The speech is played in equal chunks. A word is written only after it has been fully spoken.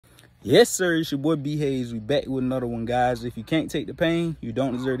Yes, sir. It's your boy B Hayes. We back with another one, guys. If you can't take the pain, you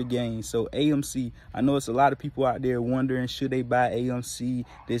don't deserve the gain. So AMC, I know it's a lot of people out there wondering, should they buy AMC,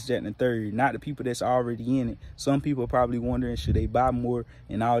 this, that, and the third? Not the people that's already in it. Some people are probably wondering, should they buy more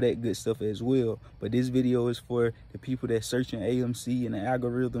and all that good stuff as well. But this video is for the people that's searching AMC in the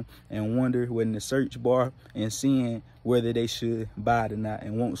algorithm and wonder when the search bar and seeing whether they should buy it or not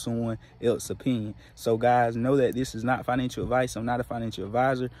and want someone else's opinion. So guys, know that this is not financial advice. I'm not a financial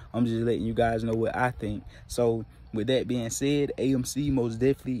advisor. I'm just letting you guys know what I think. So with that being said, AMC most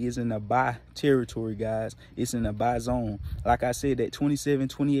definitely is in the buy territory, guys. It's in the buy zone. Like I said, that $27,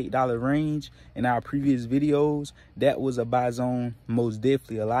 $28 range in our previous videos, that was a buy zone most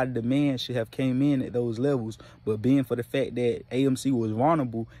definitely. A lot of demand should have came in at those levels, but being for the fact that AMC was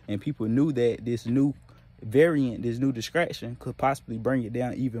vulnerable and people knew that this new variant, this new distraction could possibly bring it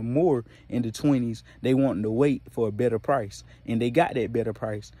down even more in the 20s, they wanted to wait for a better price, and they got that better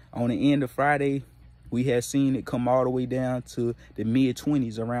price. On the end of Friday, we had seen it come all the way down to the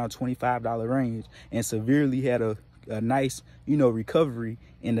mid-20s, around $25 range, and severely had a nice, recovery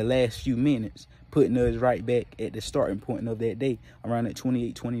in the last few minutes, putting us right back at the starting point of that day, around that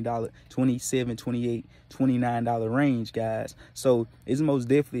 $28, $20, $27, $28, $29 range, guys. So it's most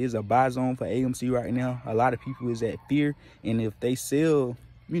definitely is a buy zone for AMC right now. A lot of people is at fear, and if they sell,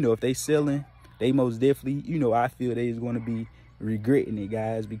 if they selling, they most definitely, I feel they is going to be regretting it,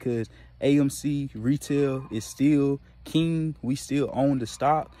 guys, because AMC retail is still king. We still own the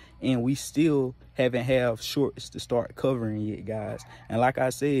stock, and we still haven't have shorts to start covering yet, guys. And like I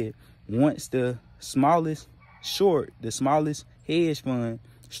said, once the smallest short, the smallest hedge fund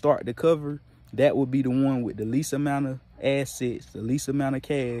start to cover, that would be the one with the least amount of assets, the least amount of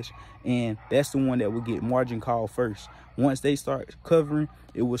cash, and that's the one that will get margin call first. Once they start covering,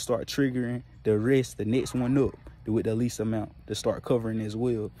 it will start triggering the rest, the next one up with the least amount to start covering as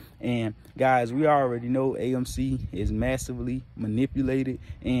well. And guys, we already know AMC is massively manipulated,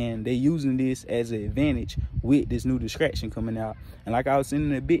 and they're using this as an advantage with this new distraction coming out. And like I was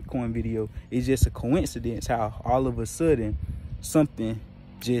saying in the Bitcoin video, it's just a coincidence how all of a sudden something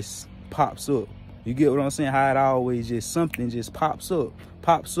just pops up. You get what I'm saying? How it always just something just pops up,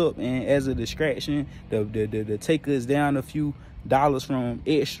 and as a distraction, the take us down a few dollars from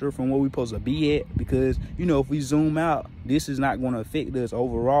extra from where we supposed to be at, because if we zoom out, this is not going to affect us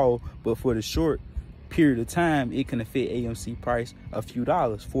overall, but for the short period of time, it can affect AMC price a few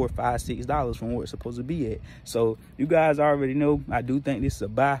dollars, $4, $5, $6 from where it's supposed to be at. So you guys already know, I do think this is a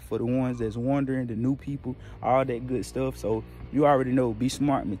buy for the ones that's wondering, the new people, all that good stuff. So you already know, be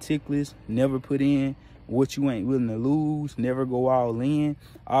smart, meticulous, never put in what you ain't willing to lose, never go all in,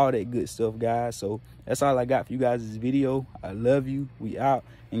 all that good stuff, guys. So that's all I got for you guys this video. I love you. We out,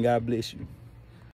 and God bless you.